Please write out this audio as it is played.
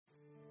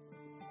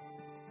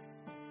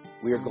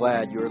We are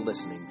glad you are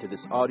listening to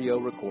this audio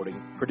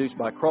recording produced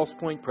by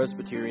Crosspoint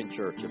Presbyterian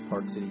Church of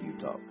Park City,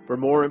 Utah. For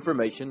more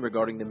information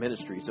regarding the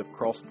ministries of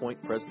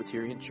Crosspoint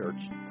Presbyterian Church,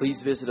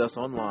 please visit us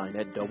online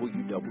at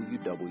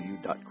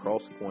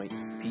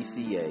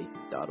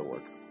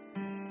www.crosspointpca.org.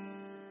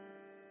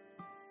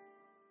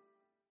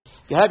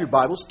 If you have your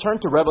Bibles, turn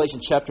to Revelation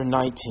chapter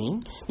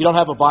 19. If you don't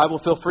have a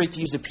Bible, feel free to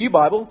use the Pew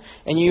Bible,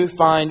 and you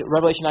find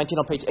Revelation 19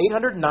 on page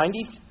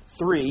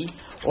 893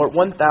 or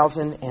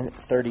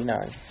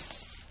 1039.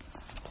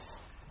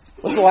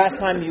 When's the last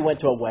time you went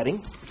to a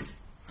wedding?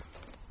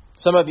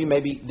 Some of you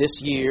maybe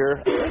this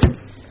year.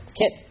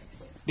 Can't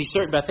be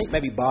certain, but I think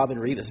maybe Bob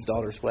and Rita's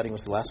daughter's wedding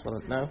was the last one.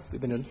 No?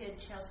 We've been doing... did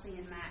Chelsea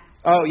and Max.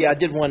 Oh, yeah, I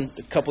did one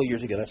a couple of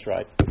years ago. That's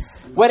right.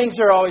 Weddings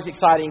are always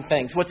exciting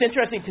things. What's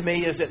interesting to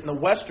me is that in the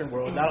Western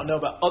world, and I don't know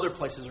about other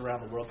places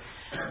around the world,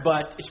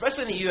 but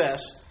especially in the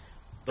U.S.,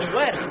 the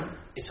wedding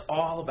is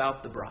all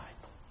about the bride.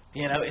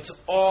 You know, it's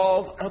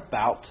all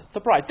about the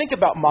bride. Think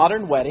about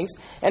modern weddings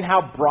and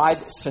how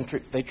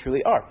bride-centric they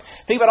truly are.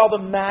 Think about all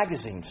the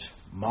magazines,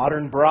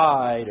 Modern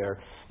Bride or,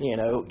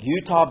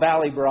 Utah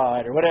Valley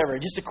Bride or whatever.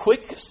 Just a quick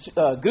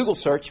Google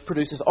search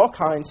produces all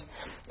kinds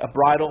of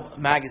bridal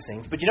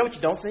magazines. But you know what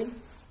you don't see?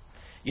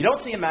 You don't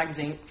see a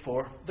magazine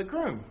for the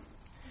groom.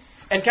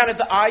 And kind of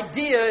the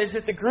idea is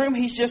that the groom,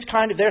 he's just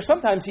kind of there.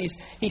 Sometimes he's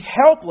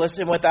helpless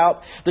and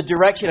without the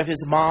direction of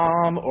his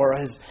mom or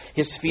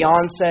his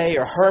fiancée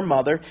or her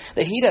mother,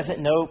 that he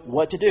doesn't know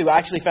what to do. I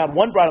actually found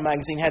one bridal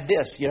magazine had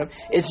this,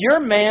 is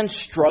your man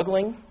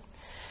struggling?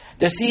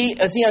 Is he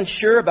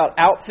unsure about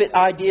outfit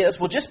ideas?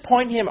 Well, just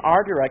point him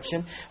our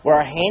direction where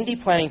our handy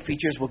planning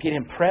features will get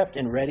him prepped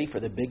and ready for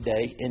the big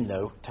day in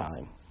no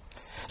time.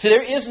 So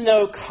there is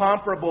no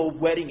comparable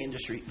wedding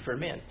industry for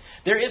men.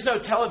 There is no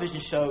television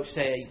show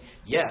saying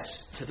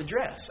yes to the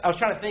dress. I was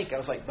trying to think. I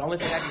was like, the only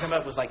thing I could come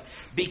up was like,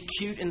 be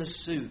cute in the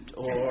suit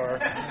or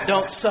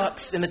don't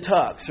sucks in the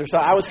tux. Or so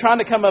I was trying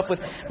to come up with,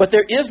 but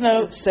there is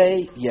no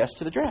say yes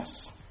to the dress.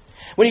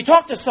 When you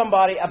talk to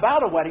somebody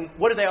about a wedding,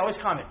 what do they always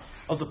comment?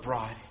 Oh, the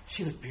bride,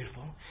 she looked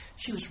beautiful.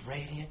 She was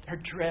radiant. Her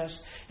dress,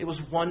 it was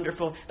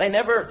wonderful. They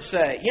never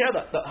say,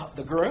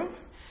 the groom?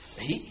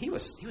 He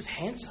was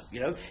handsome,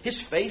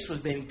 His face was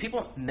beaming.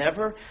 People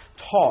never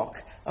talk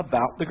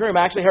about the groom.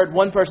 I actually heard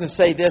one person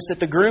say this,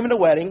 that the groom in a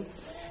wedding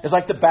is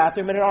like the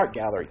bathroom in an art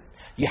gallery.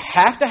 You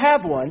have to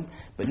have one,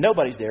 but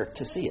nobody's there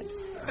to see it.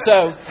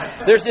 So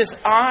there's this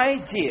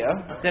idea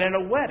that in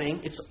a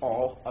wedding, it's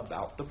all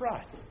about the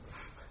bride.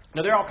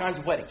 Now, there are all kinds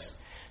of weddings.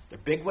 There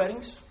are big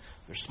weddings.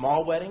 There are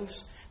small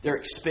weddings. There are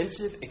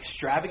expensive,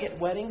 extravagant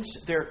weddings.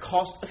 There are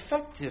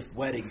cost-effective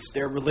weddings.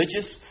 There are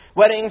religious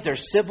weddings. There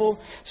are civil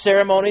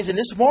ceremonies. And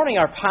this morning,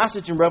 our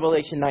passage in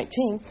Revelation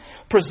 19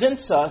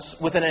 presents us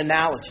with an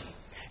analogy.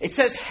 It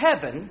says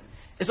heaven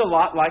is a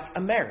lot like a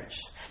marriage,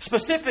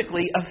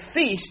 specifically a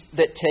feast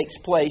that takes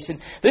place. And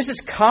this is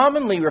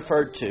commonly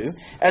referred to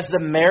as the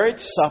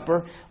marriage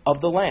supper of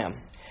the Lamb,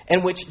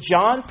 in which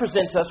John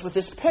presents us with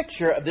this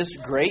picture of this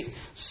great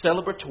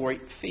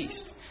celebratory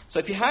feast. So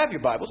if you have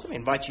your Bibles, let me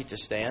invite you to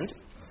stand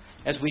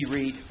as we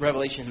read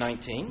Revelation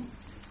 19.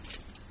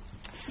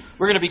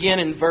 We're going to begin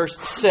in verse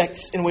 6,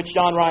 in which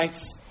John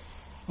writes,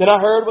 Then I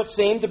heard what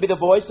seemed to be the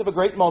voice of a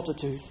great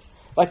multitude,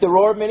 like the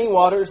roar of many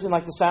waters and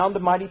like the sound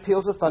of mighty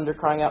peals of thunder,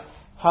 crying out,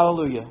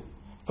 Hallelujah!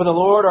 For the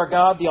Lord our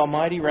God, the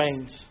Almighty,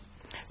 reigns.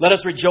 Let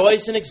us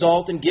rejoice and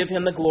exult and give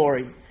Him the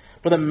glory.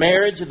 For the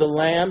marriage of the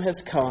Lamb has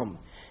come,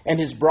 and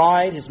His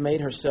bride has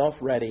made herself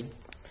ready.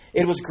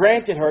 It was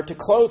granted her to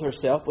clothe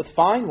herself with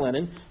fine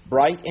linen,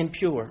 bright and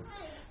pure.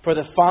 For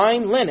the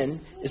fine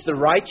linen is the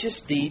righteous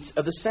deeds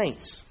of the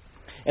saints.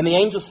 And the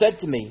angel said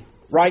to me,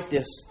 Write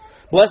this,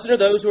 Blessed are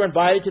those who are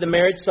invited to the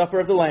marriage supper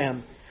of the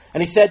Lamb.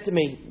 And he said to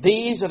me,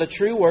 These are the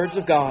true words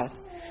of God.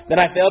 Then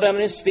I fell down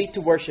at his feet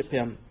to worship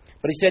him.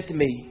 But he said to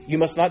me, You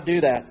must not do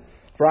that,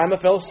 for I am a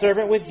fellow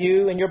servant with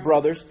you and your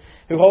brothers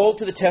who hold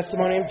to the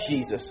testimony of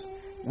Jesus.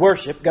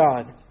 Worship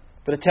God,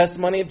 for the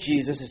testimony of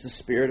Jesus is the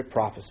spirit of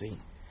prophecy.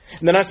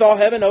 And then I saw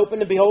heaven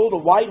open, and behold, a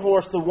white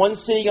horse. The one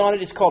sitting on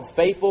it is called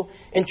Faithful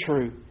and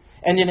True.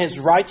 And in his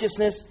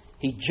righteousness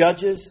he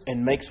judges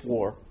and makes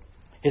war.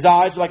 His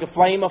eyes are like a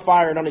flame of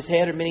fire, and on his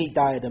head are many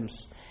diadems.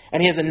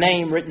 And he has a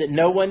name written that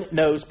no one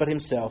knows but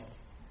himself.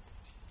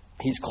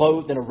 He's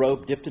clothed in a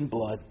robe dipped in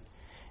blood.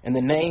 And the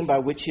name by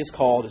which he is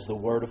called is the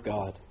Word of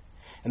God.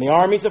 And the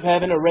armies of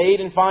heaven, arrayed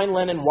in fine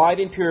linen, white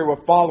and pure,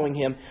 were following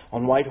him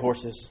on white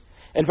horses.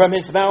 And from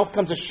his mouth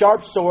comes a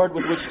sharp sword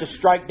with which to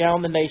strike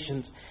down the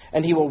nations,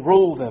 and he will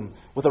rule them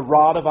with a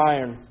rod of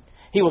iron.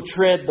 He will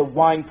tread the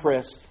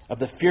winepress of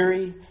the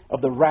fury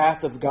of the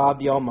wrath of God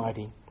the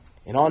Almighty.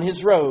 And on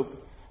his robe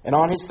and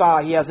on his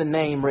thigh he has a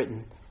name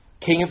written,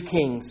 King of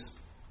Kings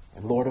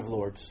and Lord of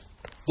Lords.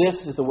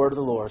 This is the word of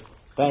the Lord.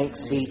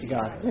 Thanks be to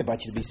God. I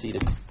invite you to be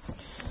seated.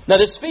 Now,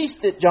 this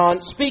feast that John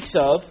speaks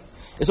of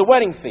is a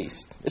wedding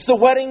feast. It's the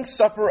wedding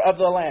supper of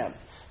the Lamb.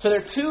 So there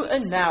are two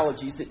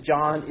analogies that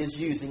John is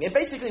using. And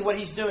basically what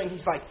he's doing,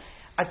 he's like,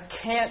 I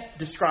can't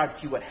describe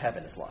to you what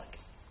heaven is like.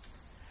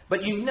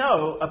 But you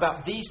know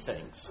about these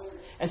things.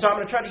 And so I'm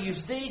going to try to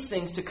use these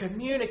things to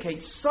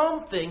communicate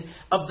something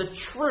of the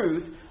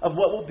truth of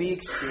what will be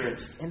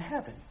experienced in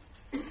heaven.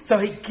 So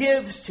he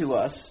gives to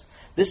us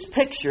this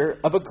picture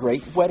of a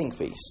great wedding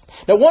feast.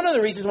 Now, one of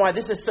the reasons why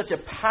this is such a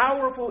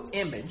powerful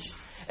image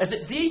is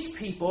that these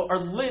people are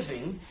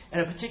living in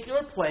a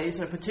particular place,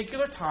 in a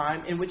particular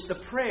time, in which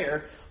the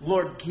prayer,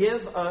 Lord,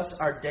 give us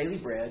our daily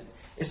bread,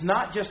 is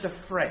not just a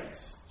phrase,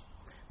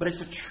 but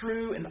it's a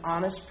true and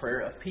honest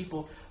prayer of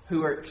people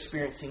who are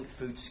experiencing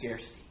food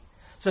scarcity.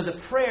 So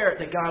the prayer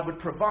that God would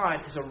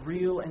provide is a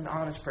real and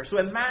honest prayer. So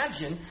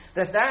imagine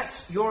that that's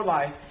your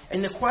life.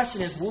 And the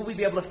question is, will we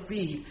be able to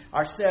feed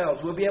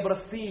ourselves? Will we be able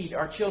to feed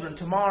our children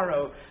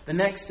tomorrow, the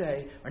next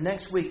day, or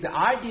next week? The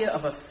idea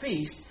of a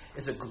feast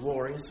is a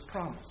glorious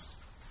promise.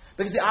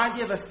 Because the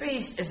idea of a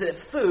feast is that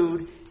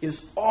food is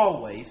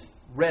always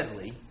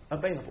readily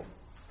available.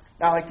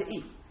 Now, I like to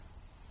eat.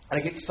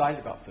 And I get excited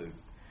about food.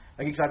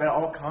 I get excited about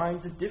all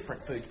kinds of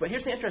different foods. But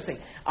here's the interesting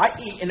thing. I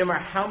eat, and no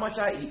matter how much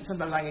I eat,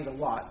 sometimes I eat a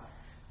lot,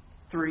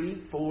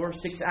 3, 4,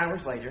 6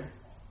 hours later,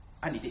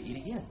 I need to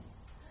eat again.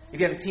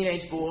 If you have a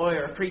teenage boy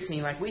or a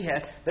preteen like we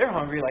had, they're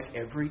hungry like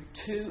every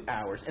 2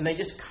 hours. And they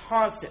just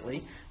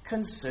constantly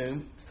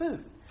consume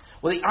food.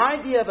 Well, the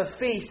idea of a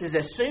feast is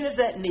as soon as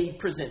that need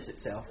presents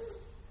itself,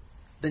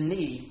 the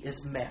need is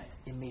met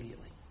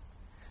immediately.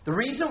 The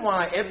reason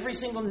why every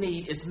single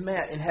need is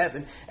met in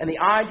heaven and the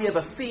idea of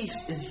a feast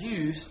is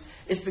used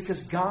is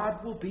because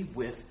God will be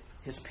with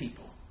His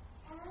people.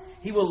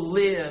 He will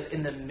live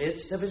in the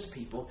midst of His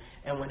people.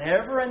 And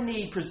whenever a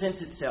need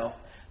presents itself,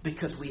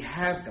 because we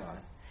have God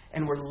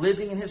and we're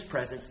living in His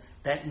presence,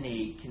 that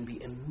need can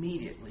be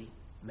immediately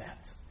met.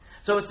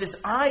 So it's this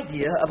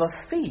idea of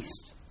a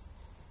feast.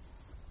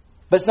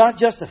 But it's not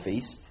just a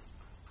feast.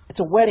 It's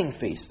a wedding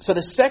feast. So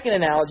the second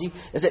analogy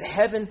is that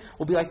heaven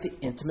will be like the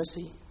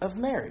intimacy of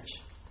marriage.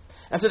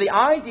 And so the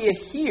idea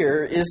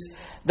here is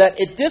that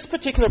at this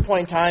particular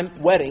point in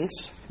time, weddings,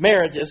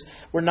 marriages,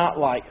 were not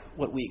like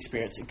what we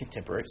experience in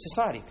contemporary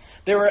society.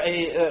 They were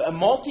a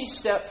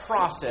multi-step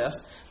process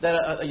that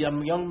a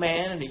young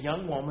man and a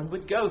young woman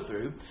would go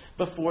through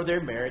before their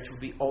marriage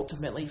would be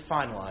ultimately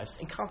finalized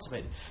and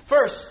consummated.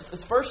 The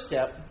first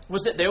step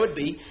was that there would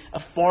be a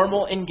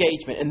formal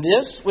engagement. And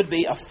this would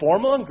be a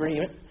formal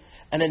agreement,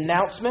 an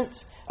announcement,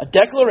 a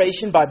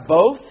declaration by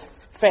both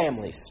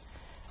families.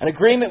 An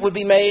agreement would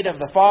be made of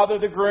the father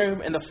of the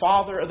groom and the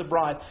father of the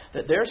bride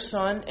that their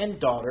son and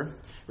daughter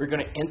were going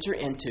to enter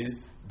into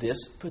this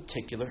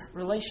particular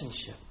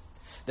relationship.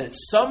 That at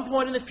some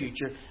point in the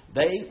future,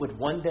 they would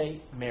one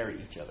day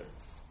marry each other.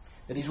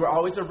 That these were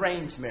always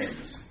arranged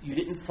marriages. You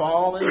didn't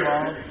fall in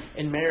love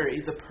and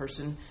marry the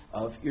person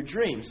of your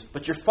dreams.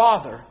 But your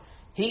father,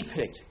 he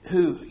picked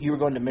who you were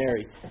going to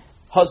marry,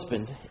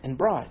 husband and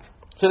bride.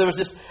 So there was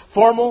this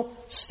formal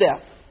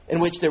step in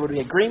which there would be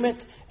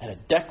agreement and a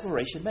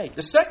declaration made.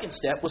 The second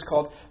step was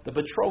called the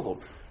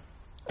betrothal.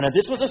 Now,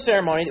 this was a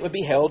ceremony that would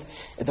be held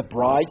at the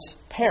bride's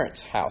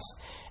parents' house.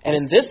 And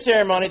in this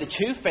ceremony, the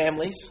two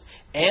families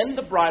and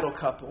the bridal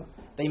couple,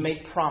 they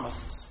made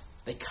promises.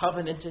 They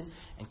covenanted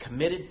and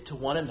committed to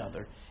one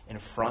another in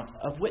front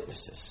of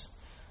witnesses.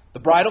 The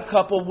bridal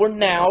couple were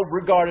now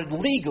regarded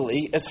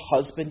legally as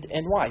husband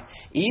and wife,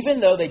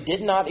 even though they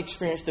did not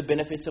experience the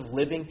benefits of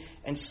living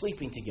and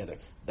sleeping together.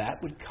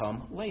 That would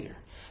come later.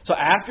 So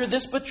after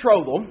this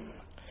betrothal,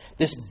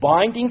 this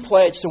binding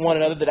pledge to one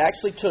another that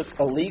actually took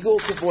a legal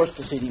divorce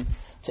proceeding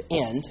to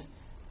end,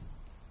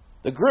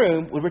 the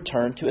groom would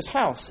return to his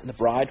house and the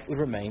bride would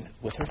remain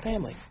with her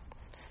family.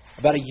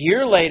 About a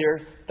year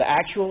later, the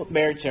actual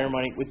marriage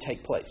ceremony would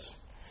take place.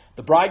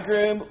 The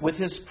bridegroom, with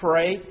his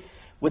parade,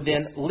 would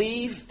then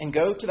leave and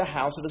go to the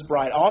house of his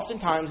bride.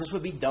 Oftentimes, this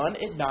would be done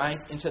at night,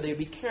 and so they would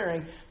be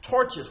carrying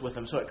torches with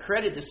them. So it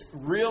created this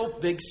real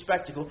big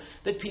spectacle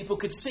that people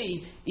could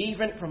see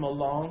even from a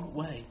long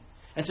way.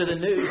 And so the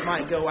news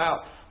might go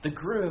out, the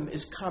groom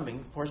is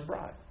coming for his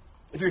bride.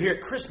 If you're here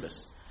at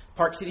Christmas,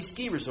 Park City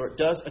Ski Resort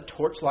does a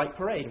torchlight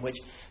parade in which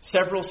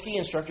several ski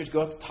instructors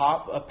go at the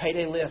top of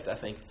Payday Lift, I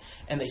think,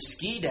 and they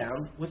ski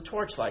down with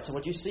torchlights. And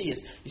what you see is,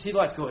 you see the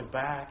lights going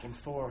back and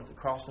forth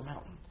across the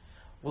mountain.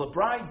 Well, a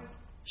bride,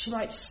 she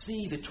might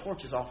see the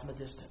torches off in the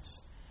distance.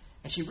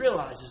 And she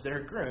realizes that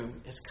her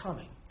groom is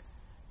coming.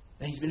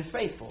 That he's been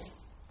faithful.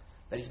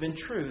 That he's been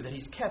true. That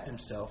he's kept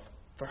himself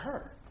for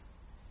her.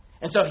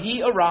 And so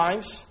he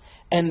arrives,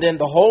 and then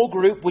the whole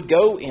group would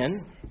go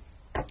in.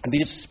 It'd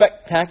be a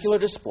spectacular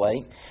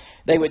display.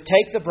 They would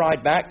take the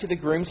bride back to the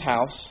groom's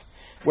house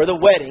where the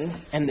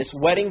wedding and this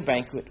wedding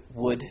banquet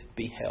would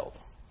be held.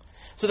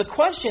 So the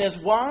question is,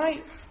 why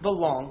the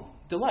long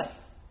delay?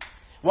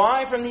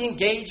 Why from the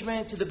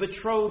engagement to the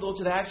betrothal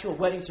to the actual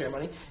wedding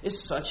ceremony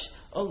is such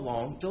a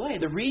long delay?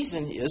 The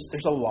reason is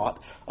there's a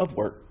lot of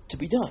work to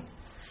be done.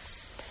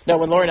 Now,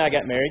 when Lori and I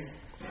got married,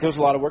 there was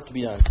a lot of work to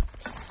be done.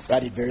 But I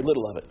did very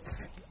little of it.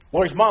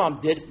 Lori's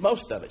mom did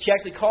most of it. She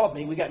actually called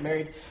me. We got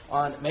married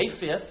on May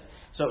 5th,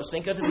 so it was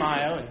Cinco de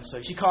Mayo. And so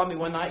she called me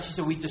one night. She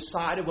said, we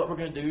decided what we're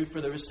going to do for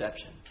the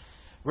reception.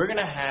 We're going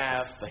to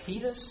have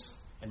fajitas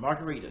and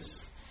margaritas.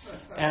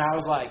 And I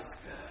was like,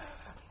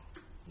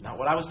 not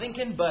what I was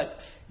thinking, but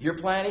you're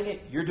planning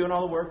it, you're doing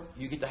all the work,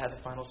 you get to have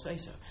the final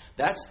say-so.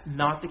 That's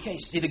not the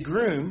case. See, the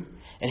groom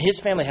and his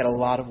family had a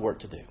lot of work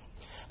to do.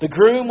 The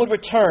groom would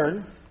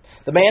return.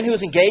 The man who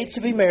was engaged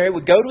to be married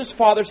would go to his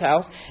father's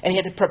house, and he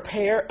had to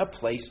prepare a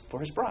place for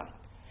his bride.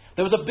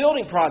 There was a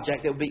building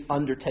project that would be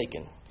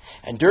undertaken.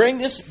 And during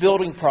this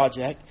building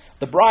project,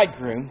 the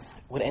bridegroom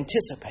would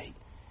anticipate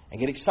and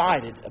get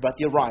excited about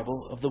the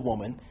arrival of the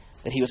woman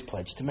that he was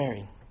pledged to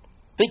marry.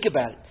 Think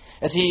about it.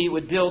 As he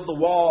would build the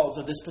walls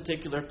of this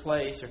particular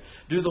place or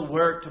do the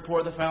work to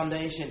pour the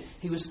foundation,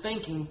 he was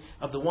thinking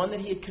of the one that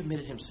he had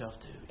committed himself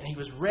to. And he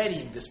was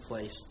readying this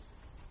place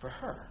for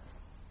her.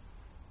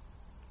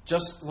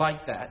 Just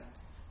like that,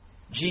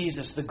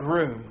 Jesus, the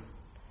groom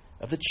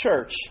of the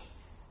church,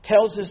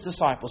 tells his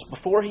disciples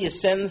before he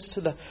ascends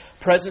to the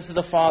presence of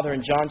the Father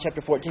in John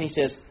chapter 14, he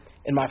says,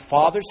 "In my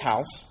Father's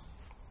house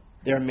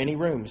there are many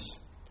rooms.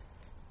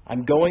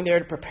 I'm going there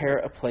to prepare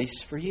a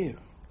place for you."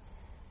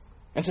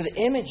 And so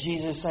the image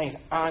Jesus is saying is,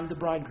 I'm the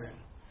bridegroom.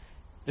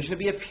 There's going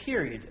to be a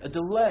period, a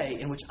delay,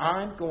 in which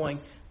I'm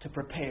going to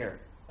prepare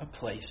a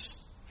place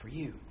for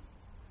you.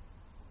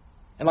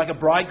 And like a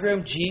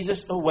bridegroom,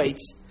 Jesus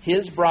awaits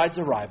his bride's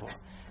arrival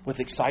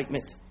with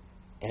excitement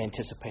and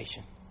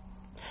anticipation.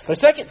 But a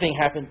second thing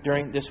happened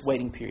during this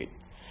waiting period.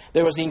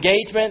 There was the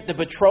engagement, the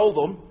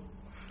betrothal,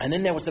 and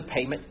then there was the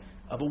payment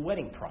of a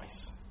wedding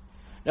price.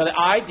 Now the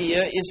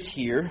idea is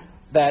here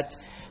that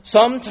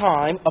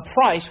sometime a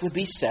price would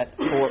be set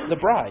for the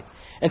bride.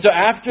 And so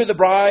after the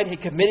bride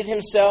had committed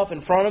himself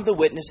in front of the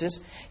witnesses,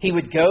 he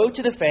would go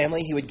to the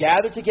family, he would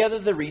gather together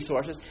the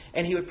resources,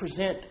 and he would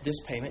present this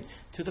payment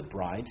to the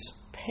bride's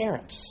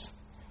parents.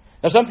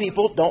 Now some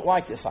people don't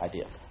like this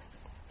idea.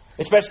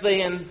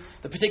 Especially in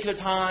the particular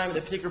time,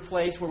 the particular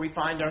place where we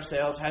find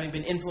ourselves, having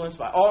been influenced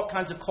by all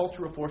kinds of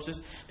cultural forces.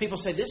 People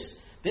say this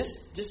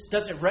just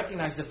doesn't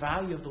recognize the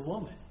value of the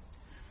woman.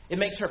 It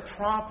makes her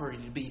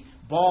property to be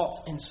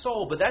bought and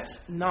sold, but that's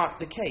not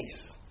the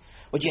case.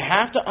 What you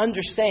have to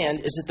understand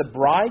is that the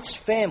bride's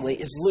family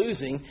is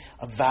losing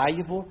a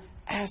valuable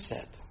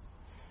asset.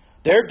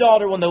 Their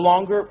daughter will no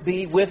longer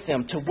be with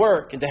them to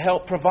work and to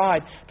help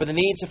provide for the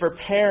needs of her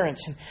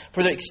parents and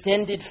for the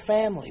extended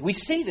family. We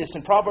see this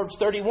in Proverbs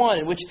 31,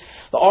 in which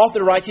the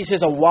author writes, he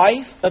says, "A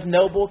wife of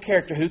noble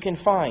character who can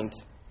find?"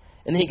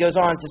 And then he goes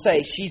on to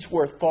say, "She's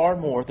worth far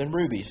more than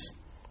rubies."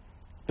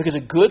 Because a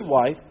good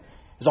wife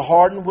is a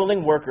hard and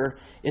willing worker,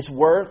 is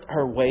worth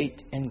her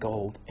weight in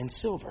gold and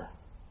silver.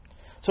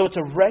 So it's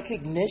a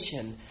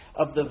recognition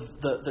of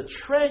the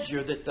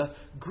treasure that the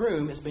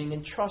groom is being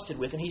entrusted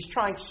with. And he's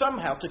trying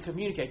somehow to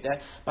communicate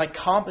that by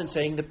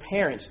compensating the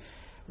parents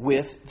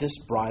with this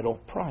bridal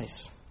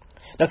price.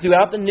 Now,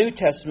 throughout the New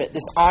Testament,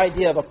 this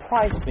idea of a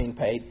price being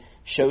paid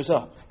shows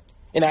up.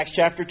 In Acts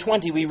chapter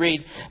 20, we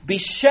read, "Be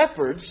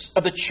shepherds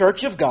of the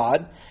church of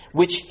God,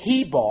 which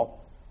he bought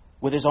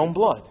with his own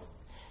blood."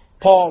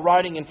 Paul,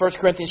 writing in 1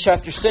 Corinthians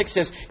chapter 6,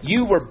 says,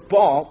 "You were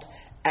bought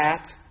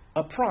at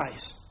a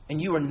price,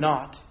 and you are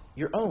not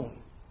your own."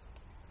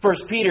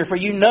 1 Peter, "For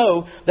you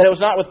know that it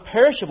was not with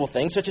perishable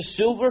things, such as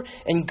silver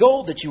and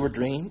gold, that you were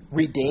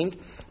redeemed,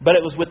 but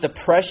it was with the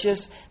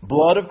precious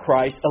blood of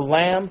Christ, a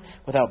lamb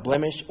without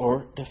blemish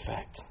or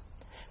defect."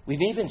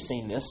 We've even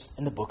seen this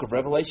in the book of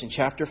Revelation,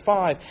 chapter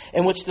 5,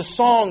 in which the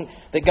song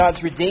that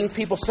God's redeemed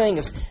people sing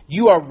is,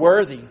 "You are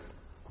worthy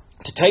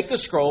to take the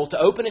scroll, to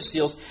open its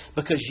seals,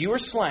 because you were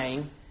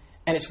slain,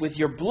 and it's with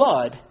your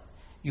blood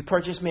you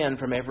purchase men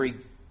from every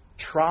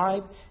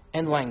tribe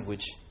and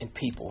language and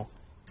people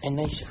and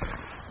nation."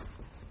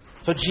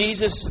 So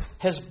Jesus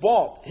has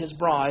bought his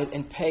bride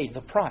and paid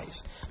the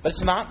price. But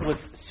it's not with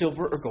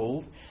silver or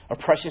gold or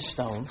precious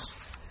stones,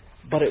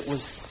 but it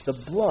was the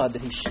blood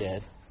that he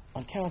shed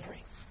on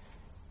Calvary.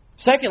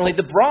 Secondly,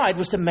 the bride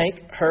was to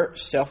make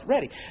herself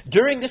ready.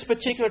 During this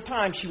particular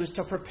time, she was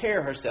to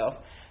prepare herself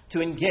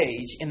to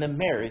engage in the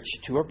marriage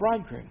to her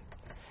bridegroom.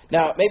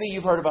 Now, maybe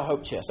you've heard about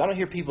Hope Chest. I don't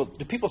hear people...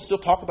 Do people still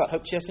talk about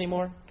Hope Chest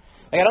anymore?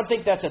 I don't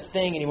think that's a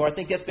thing anymore. I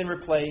think that's been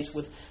replaced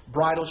with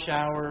bridal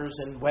showers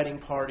and wedding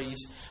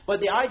parties.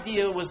 But the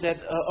idea was that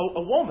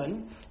a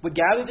woman would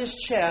gather this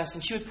chest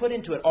and she would put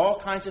into it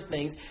all kinds of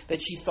things that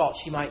she thought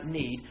she might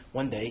need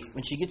one day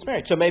when she gets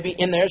married. So maybe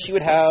in there she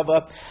would have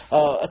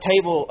a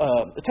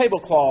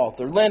tablecloth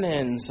or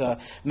linens.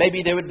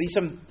 Maybe there would be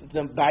some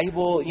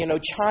valuable,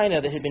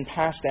 china that had been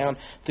passed down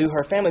through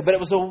her family. But it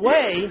was a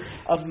way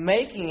of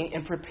making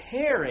and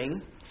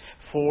preparing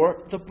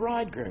for the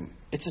bridegroom.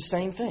 It's the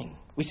same thing.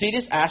 We see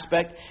this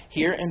aspect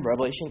here in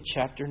Revelation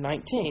chapter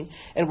 19,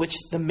 in which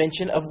the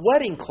mention of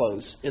wedding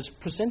clothes is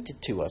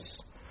presented to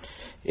us.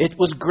 It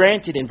was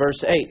granted in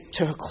verse 8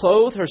 to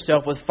clothe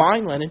herself with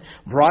fine linen,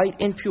 bright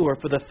and pure,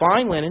 for the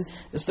fine linen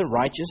is the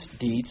righteous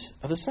deeds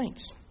of the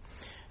saints.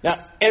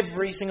 Now,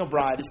 every single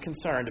bride is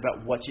concerned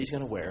about what she's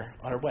going to wear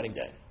on her wedding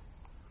day.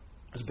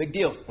 It was a big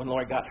deal when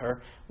Lori got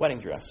her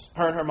wedding dress.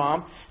 Her and her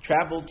mom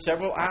traveled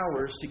several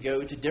hours to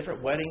go to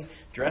different wedding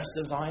dress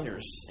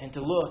designers and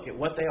to look at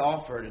what they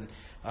offered and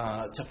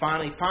to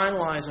finally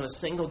finalize on a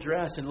single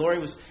dress. And Lori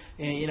was,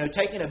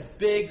 taking a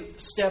big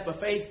step of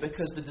faith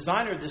because the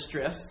designer of this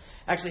dress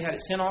actually had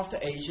it sent off to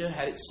Asia,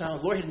 had it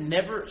sewn. Lori had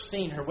never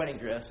seen her wedding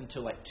dress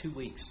until like 2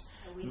 weeks,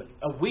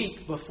 a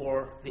week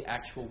before the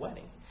actual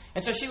wedding.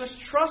 And so she was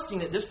trusting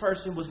that this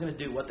person was going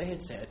to do what they had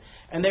said,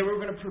 and they were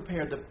going to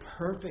prepare the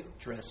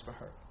perfect dress for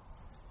her.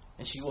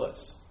 And she was.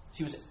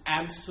 She was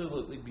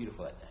absolutely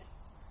beautiful that day.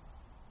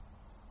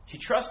 She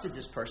trusted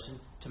this person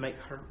to make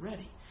her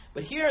ready.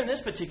 But here in this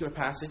particular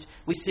passage,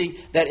 we see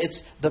that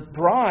it's the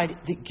bride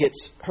that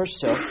gets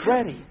herself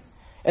ready.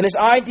 And this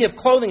idea of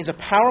clothing is a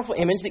powerful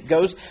image that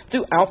goes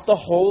throughout the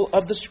whole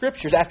of the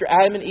Scriptures. After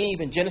Adam and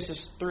Eve in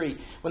Genesis 3,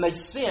 when they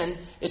sinned,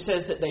 it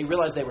says that they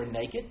realized they were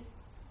naked,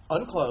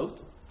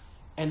 unclothed,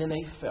 and then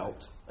they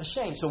felt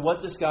ashamed. So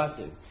what does God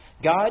do?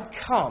 God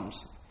comes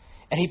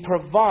and He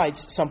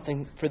provides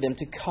something for them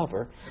to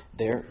cover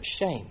their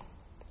shame.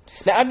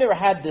 Now, I've never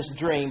had this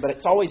dream, but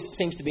it always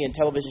seems to be in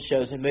television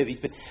shows and movies.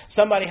 But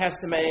somebody has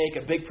to make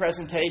a big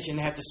presentation.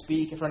 They have to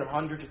speak in front of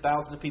hundreds or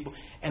thousands of people.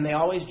 And they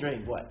always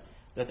dream what?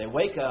 That they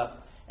wake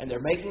up and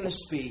they're making the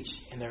speech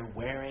and they're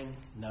wearing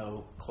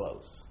no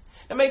clothes.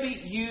 Now,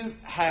 maybe you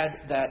had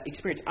that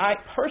experience. I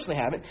personally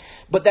haven't.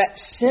 But that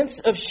sense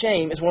of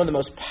shame is one of the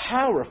most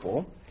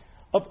powerful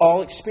of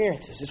all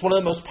experiences. It's one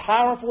of the most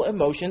powerful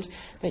emotions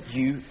that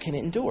you can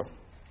endure.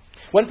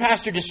 One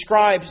pastor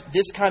describes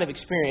this kind of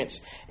experience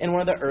in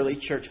one of the early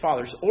church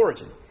fathers,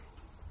 Origen.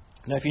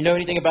 Now, if you know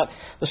anything about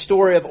the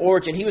story of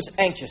Origen, he was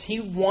anxious. He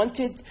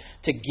wanted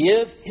to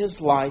give his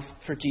life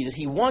for Jesus.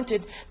 He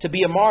wanted to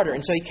be a martyr.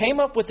 And so he came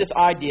up with this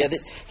idea that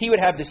he would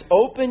have this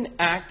open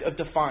act of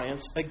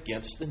defiance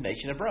against the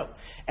nation of Rome.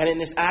 And in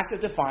this act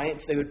of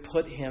defiance, they would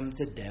put him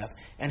to death,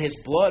 and his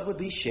blood would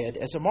be shed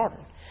as a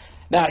martyr.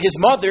 Now, his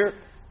mother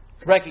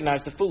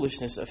recognized the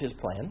foolishness of his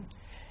plan,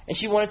 and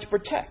she wanted to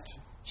protect.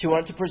 She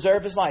wanted to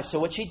preserve his life. So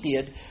what she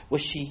did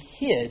was she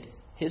hid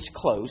his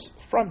clothes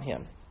from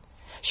him.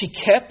 She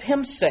kept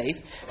him safe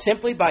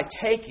simply by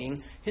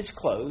taking his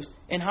clothes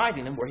and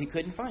hiding them where he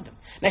couldn't find them.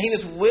 Now, he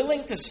was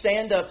willing to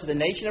stand up to the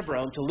nation of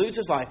Rome to lose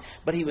his life,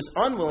 but he was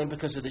unwilling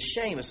because of the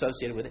shame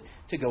associated with it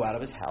to go out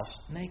of his house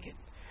naked.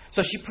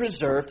 So she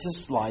preserved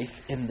his life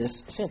in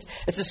this sense.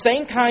 It's the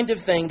same kind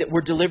of thing that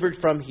we're delivered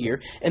from here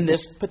in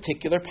this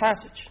particular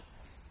passage.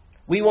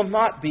 We will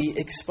not be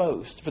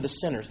exposed for the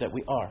sinners that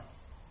we are.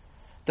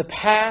 The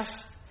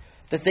past,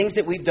 the things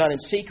that we've done in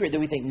secret that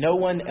we think no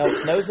one else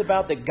knows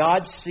about, that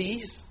God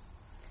sees,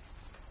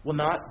 will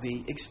not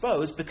be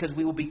exposed because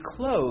we will be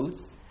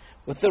clothed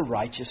with the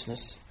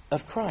righteousness of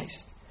Christ.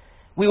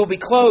 We will be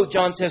clothed,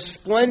 John says,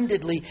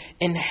 splendidly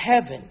in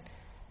heaven,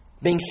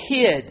 being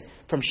hid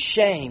from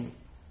shame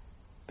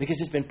because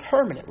it's been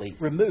permanently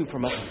removed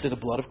from us through the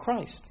blood of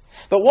Christ.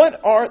 But what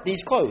are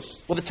these clothes?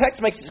 Well, the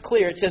text makes it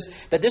clear. It says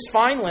that this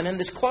fine linen,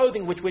 this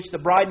clothing with which the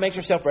bride makes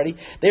herself ready,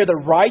 they are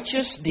the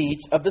righteous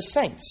deeds of the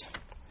saints.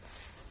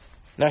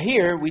 Now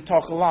here we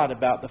talk a lot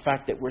about the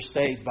fact that we're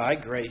saved by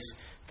grace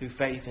through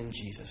faith in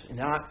Jesus, and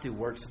not through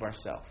works of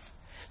ourselves.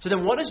 So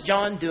then what is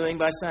John doing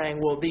by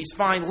saying, well, these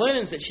fine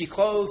linens that she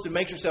clothes and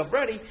makes herself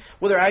ready,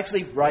 well, they're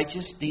actually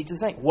righteous deeds of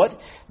the saints. What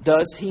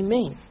does he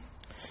mean?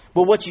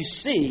 Well, what you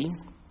see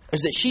is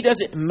that she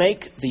doesn't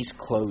make these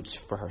clothes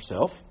for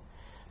herself,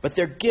 but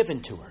they're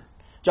given to her.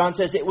 John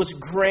says it was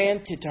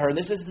granted to her.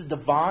 This is the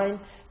divine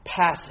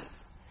passive.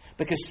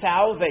 Because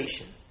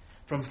salvation,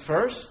 from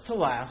first to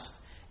last,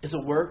 is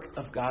a work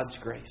of God's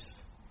grace.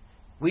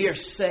 We are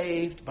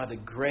saved by the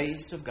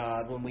grace of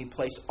God when we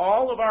place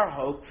all of our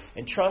hope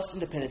and trust and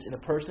dependence in the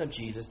person of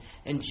Jesus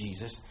and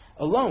Jesus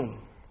alone.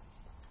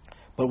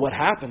 But what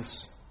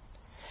happens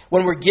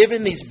when we're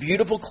given these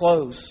beautiful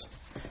clothes,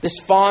 this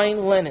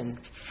fine linen?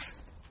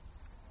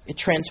 It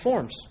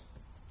transforms.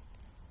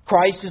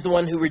 Christ is the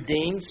one who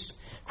redeems.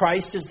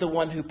 Christ is the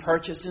one who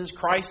purchases.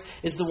 Christ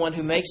is the one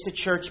who makes the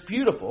church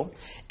beautiful.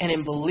 And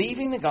in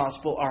believing the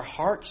gospel, our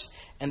hearts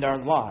and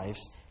our lives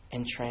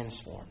are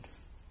transformed.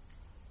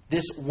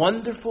 This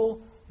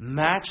wonderful,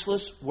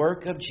 matchless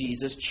work of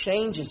Jesus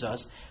changes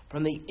us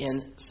from the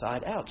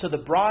inside out. So the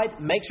bride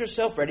makes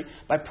herself ready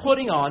by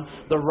putting on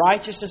the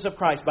righteousness of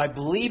Christ, by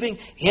believing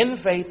in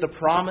faith the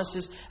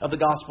promises of the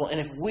gospel.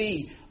 And if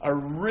we are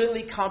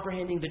really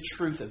comprehending the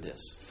truth of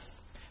this,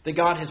 that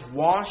God has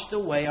washed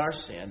away our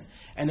sin,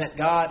 and that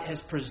God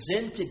has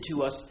presented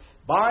to us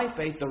by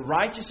faith the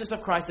righteousness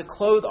of Christ to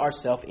clothe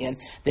ourselves in,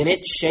 then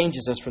it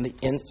changes us from the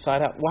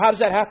inside out. Well, how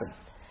does that happen?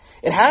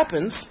 It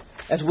happens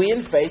as we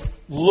in faith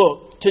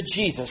look to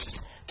Jesus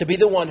to be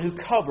the one who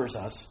covers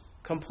us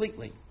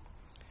completely.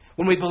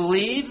 When we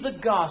believe the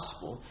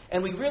gospel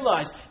and we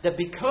realize that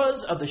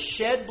because of the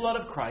shed blood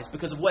of Christ,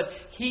 because of what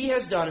He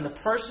has done in the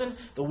person,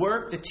 the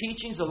work, the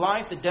teachings, the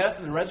life, the death,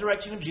 and the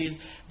resurrection of Jesus,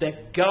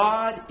 that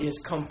God is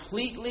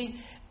completely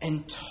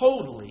and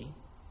totally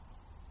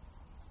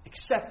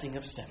accepting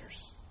of sinners.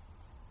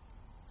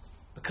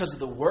 Because of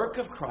the work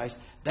of Christ,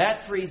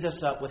 that frees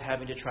us up with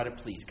having to try to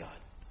please God.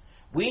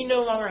 We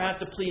no longer have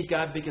to please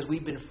God because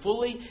we've been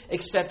fully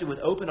accepted with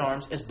open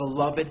arms as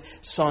beloved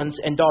sons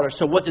and daughters.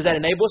 So what does that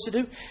enable us to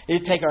do?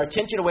 It take our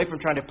attention away from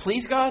trying to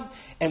please God,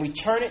 and we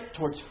turn it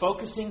towards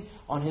focusing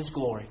on His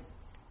glory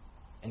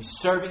and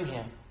serving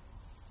Him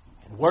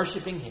and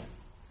worshiping Him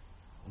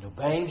and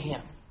obeying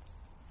Him.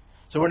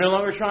 So we're no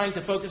longer trying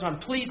to focus on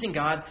pleasing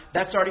God.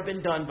 That's already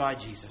been done by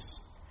Jesus.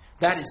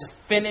 That is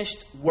a finished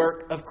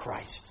work of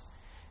Christ.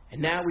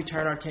 And now we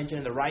turn our attention,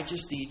 and the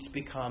righteous deeds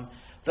become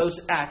those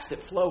acts that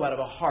flow out of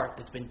a heart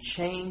that's been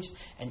changed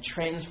and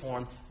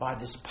transformed by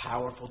this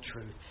powerful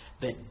truth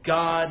that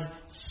God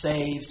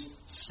saves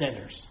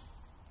sinners.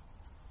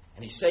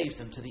 And He saves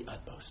them to the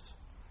utmost.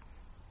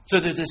 So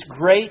there's this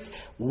great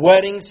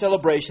wedding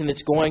celebration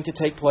that's going to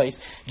take place.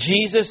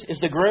 Jesus is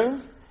the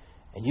groom,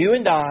 and you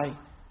and I,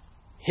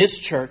 His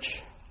church,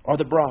 are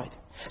the bride.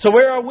 So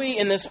where are we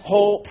in this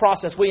whole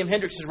process? William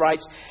Hendriksen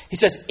writes, he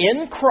says,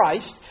 in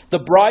Christ, the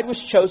bride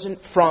was chosen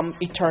from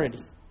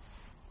eternity.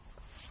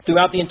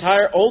 Throughout the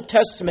entire Old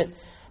Testament,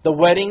 the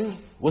wedding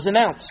was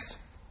announced.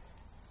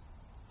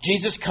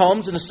 Jesus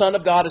comes and the Son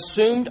of God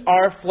assumed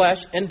our flesh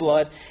and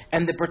blood,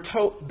 and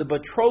the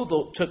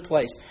betrothal took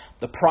place.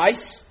 The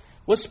price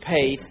was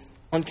paid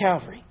on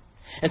Calvary.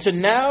 And so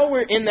now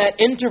we're in that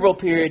interval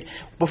period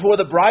before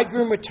the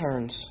bridegroom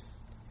returns,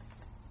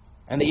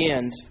 and the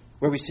end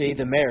where we see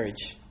the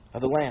marriage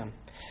of the Lamb.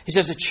 He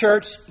says the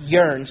church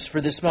yearns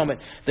for this moment.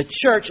 The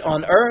church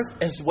on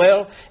earth as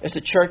well as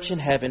the church in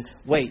heaven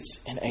waits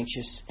in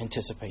anxious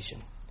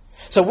anticipation.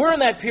 So we're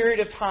in that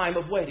period of time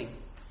of waiting.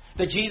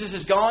 That Jesus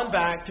has gone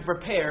back to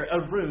prepare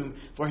a room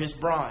for His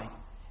bride.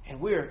 And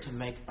we're to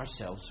make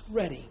ourselves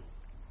ready.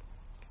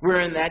 We're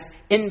in that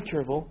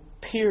interval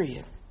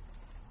period.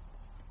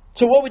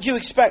 So what would you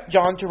expect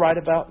John to write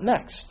about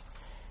next?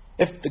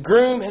 If the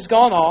groom has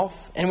gone off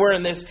and we're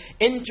in this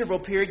interval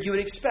period, you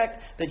would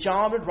expect that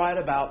John would write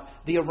about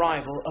the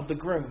arrival of the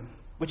groom,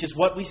 which is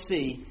what we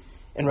see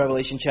in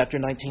Revelation chapter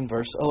 19,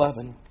 verse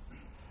 11.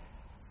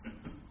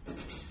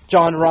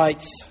 John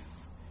writes,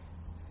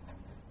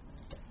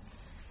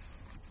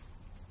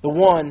 the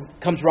one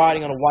comes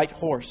riding on a white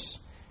horse.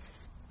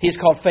 He is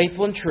called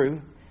Faithful and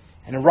True,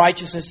 and in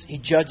righteousness He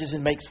judges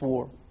and makes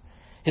war.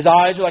 His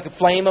eyes are like a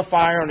flame of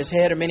fire. On His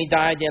head are many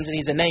diadems, and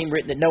He's a name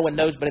written that no one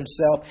knows but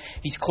Himself.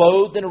 He's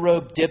clothed in a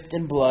robe dipped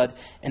in blood,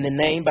 and the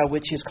name by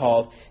which He is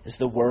called is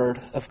the Word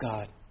of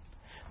God.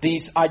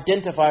 These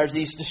identifiers,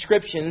 these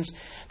descriptions,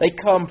 they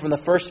come from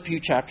the first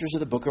few chapters of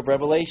the book of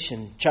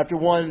Revelation. Chapter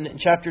 1 and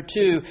chapter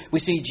 2, we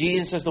see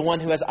Jesus as the one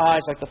who has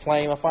eyes like the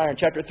flame of fire. In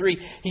chapter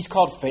 3, He's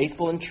called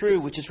Faithful and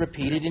True, which is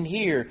repeated in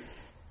here.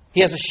 He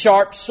has a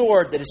sharp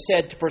sword that is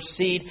said to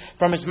proceed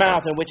from His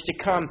mouth, in which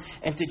to come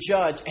and to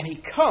judge. And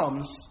He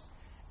comes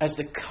as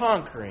the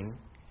conquering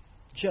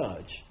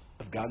judge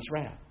of God's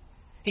wrath.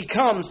 He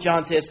comes,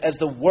 John says, as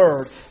the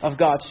Word of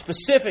God,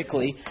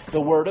 specifically the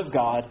Word of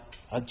God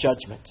of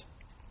judgment.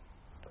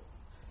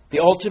 The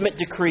ultimate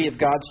decree of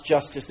God's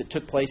justice that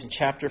took place in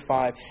chapter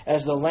 5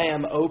 as the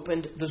Lamb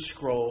opened the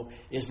scroll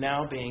is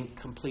now being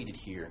completed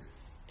here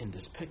in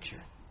this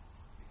picture.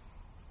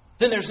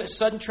 Then there's a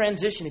sudden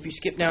transition if you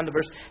skip down to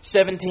verse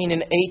 17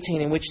 and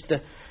 18 in which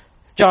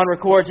John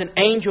records an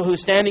angel who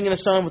is standing in the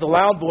sun with a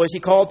loud voice.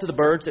 He called to the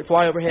birds that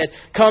fly overhead,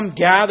 "Come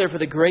gather for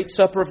the great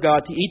supper of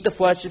God, to eat the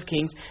flesh of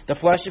kings, the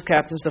flesh of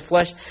captains, the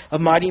flesh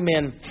of mighty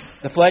men,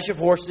 the flesh of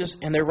horses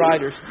and their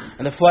riders,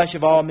 and the flesh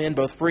of all men,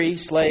 both free,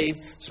 slave,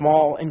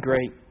 small, and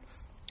great."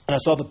 And I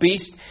saw the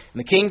beast and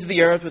the kings of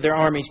the earth with their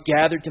armies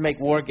gathered to make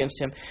war against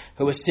him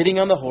who was sitting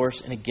on the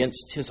horse and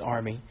against his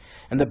army.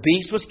 And the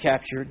beast was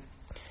captured,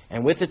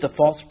 and with it the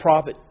false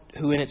prophet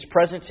who in its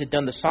presence had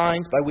done the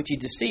signs by which he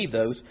deceived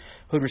those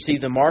who had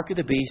received the mark of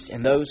the beast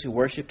and those who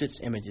worshipped its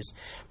images.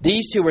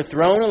 These two were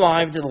thrown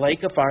alive into the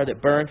lake of fire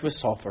that burns with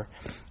sulfur,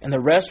 and the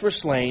rest were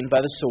slain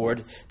by the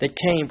sword that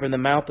came from the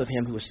mouth of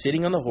him who was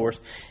sitting on the horse,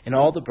 and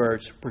all the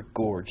birds were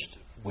gorged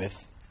with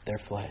their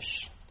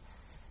flesh.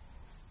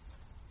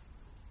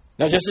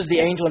 Now, just as the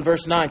angel in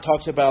verse 9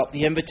 talks about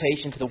the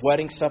invitation to the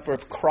wedding supper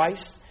of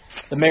Christ,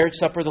 the marriage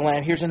supper of the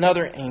Lamb, here's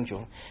another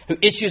angel who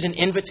issues an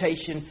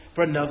invitation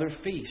for another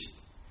feast.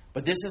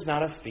 But this is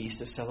not a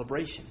feast of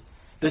celebration.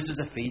 This is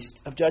a feast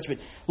of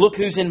judgment. Look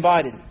who's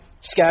invited.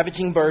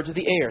 Scavenging birds of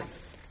the air.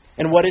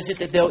 And what is it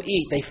that they'll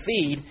eat? They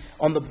feed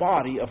on the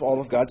body of all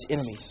of God's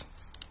enemies.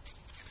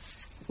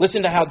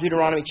 Listen to how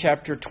Deuteronomy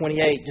chapter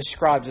 28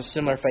 describes a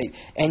similar fate.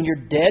 "And your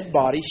dead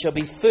body shall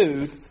be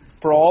food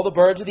for all the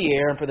birds of the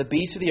air and for the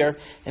beasts of the earth,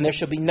 and there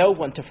shall be no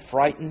one to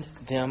frighten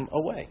them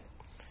away."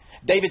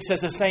 David says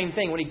the same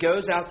thing when he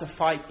goes out to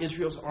fight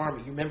Israel's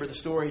army. You remember the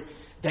story,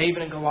 David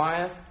and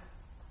Goliath?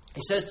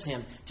 He says to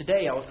him,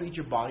 "Today I will feed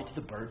your body to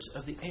the birds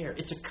of the air."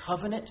 It's a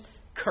covenant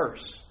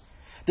curse.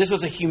 This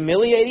was a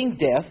humiliating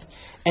death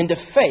and a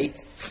fate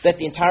that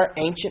the entire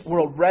ancient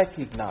world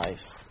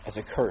recognized as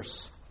a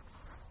curse.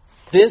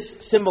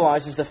 This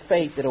symbolizes the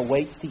fate that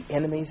awaits the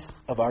enemies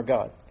of our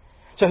God.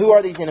 So who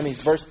are these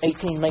enemies? Verse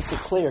 18 makes it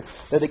clear.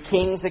 They're the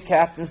kings, the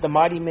captains, the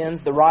mighty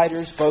men, the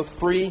riders, both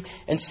free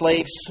and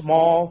slaves,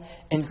 small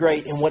and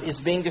great. And what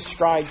is being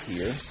described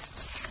here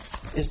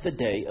is the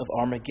day of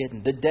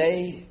Armageddon, the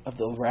day of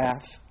the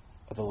wrath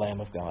of the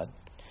Lamb of God,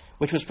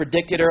 which was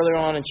predicted earlier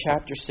on in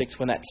chapter 6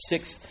 when that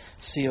sixth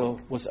seal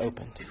was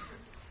opened.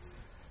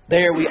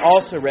 There we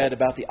also read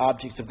about the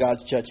objects of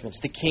God's judgments,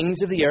 the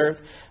kings of the earth,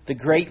 the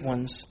great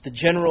ones, the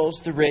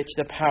generals, the rich,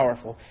 the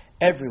powerful,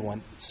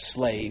 everyone,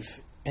 slave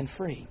and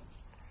free.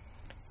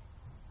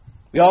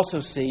 We also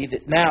see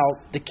that now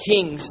the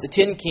kings, the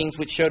 10 kings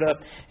which showed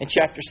up in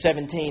chapter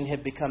 17,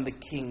 have become the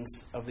kings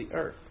of the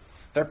earth.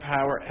 Their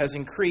power has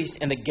increased,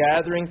 and the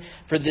gathering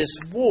for this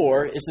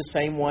war is the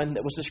same one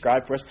that was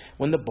described for us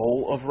when the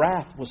bowl of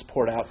wrath was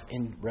poured out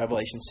in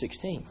Revelation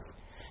 16.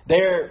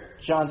 There,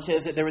 John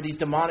says that there were these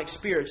demonic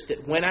spirits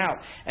that went out,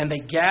 and they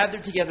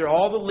gathered together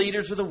all the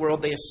leaders of the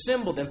world. They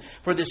assembled them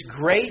for this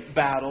great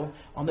battle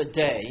on the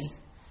day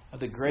of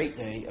the great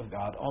day of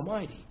God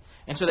Almighty.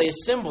 And so they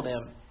assembled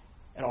them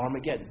at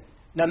Armageddon.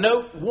 Now,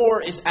 no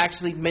war is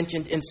actually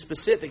mentioned in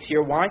specifics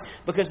here. Why?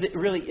 Because it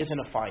really isn't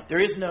a fight. There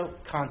is no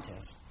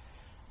contest.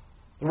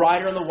 The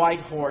rider on the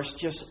white horse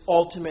just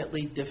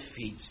ultimately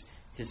defeats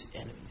his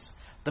enemies.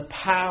 The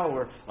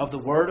power of the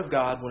Word of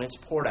God, when it's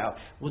poured out,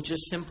 will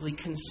just simply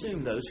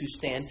consume those who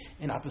stand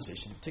in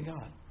opposition to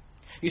God.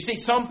 You see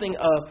something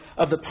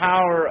of the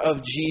power of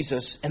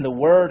Jesus and the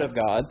Word of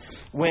God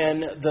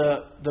when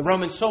the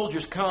Roman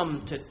soldiers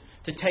come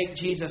to take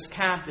Jesus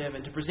captive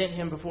and to present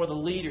Him before the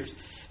leaders.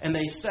 And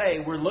they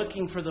say, we're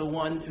looking for the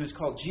one who's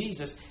called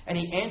Jesus. And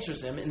He answers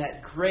them in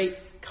that great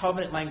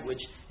covenant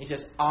language. He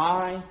says,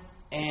 I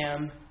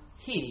am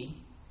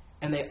He.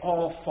 And they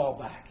all fall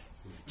back.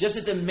 Just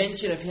at the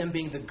mention of Him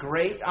being the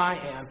great I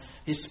am,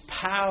 His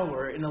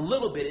power in a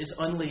little bit is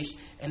unleashed.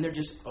 And they're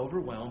just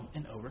overwhelmed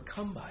and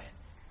overcome by it.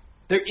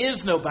 There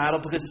is no battle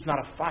because it's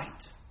not a fight.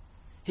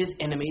 His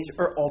enemies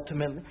are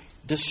ultimately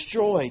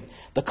destroyed.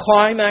 The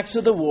climax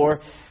of the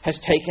war has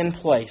taken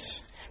place.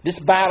 This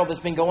battle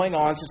that's been going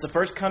on since the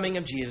first coming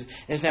of Jesus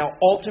is now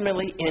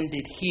ultimately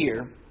ended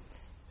here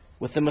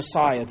with the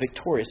Messiah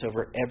victorious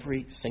over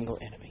every single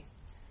enemy.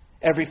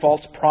 Every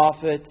false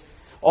prophet,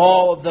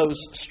 all of those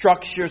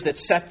structures that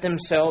set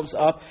themselves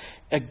up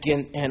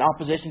again in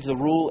opposition to the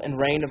rule and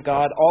reign of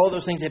God, all of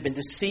those things that have been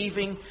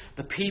deceiving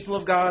the people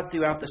of God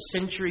throughout the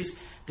centuries,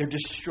 they're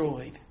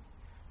destroyed.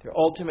 They're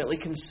ultimately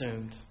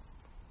consumed.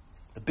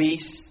 The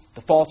beast,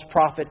 the false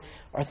prophet,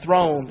 are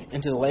thrown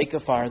into the lake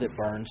of fire that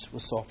burns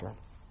with sulfur.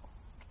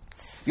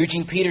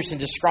 Eugene Peterson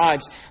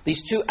describes these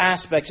two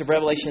aspects of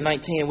Revelation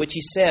 19 in which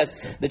he says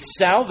that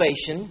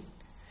salvation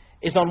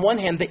is on one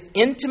hand the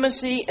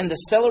intimacy and the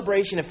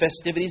celebration of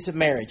festivities of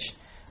marriage,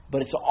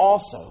 but it's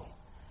also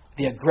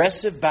the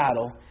aggressive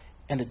battle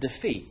and the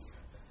defeat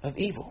of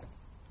evil.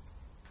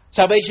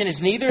 Salvation is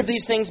neither of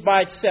these things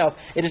by itself.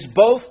 It is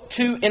both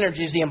two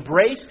energies, the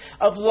embrace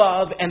of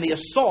love and the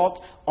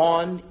assault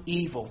on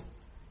evil.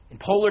 In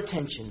polar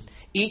tension,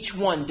 each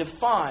one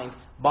defined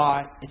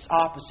by its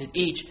opposite,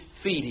 each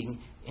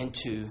feeding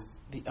into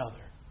the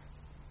other.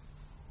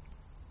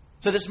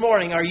 So this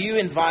morning, are you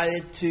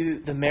invited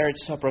to the marriage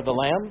supper of the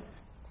Lamb?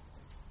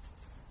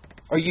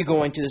 Or are you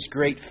going to this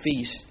great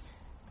feast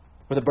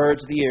where the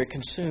birds of the air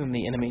consume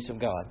the enemies of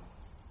God?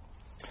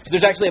 So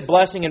there's actually a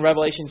blessing in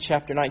Revelation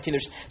chapter 19.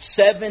 There's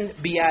 7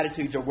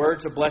 beatitudes or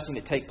words of blessing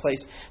that take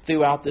place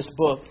throughout this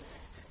book.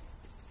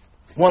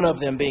 One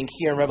of them being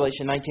here in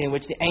Revelation 19, in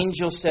which the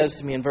angel says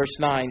to me in verse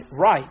 9,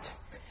 "Write,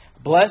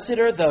 blessed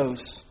are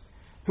those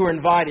who are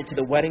invited to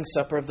the wedding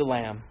supper of the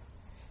Lamb."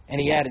 And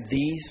he added,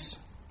 "These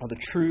are the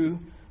true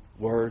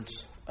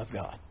words of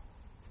God."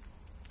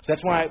 So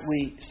that's why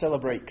we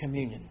celebrate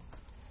communion.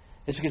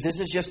 It's because this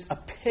is just a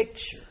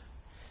picture,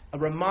 a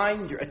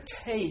reminder, a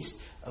taste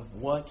of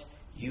what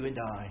you and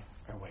I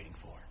are waiting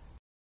for.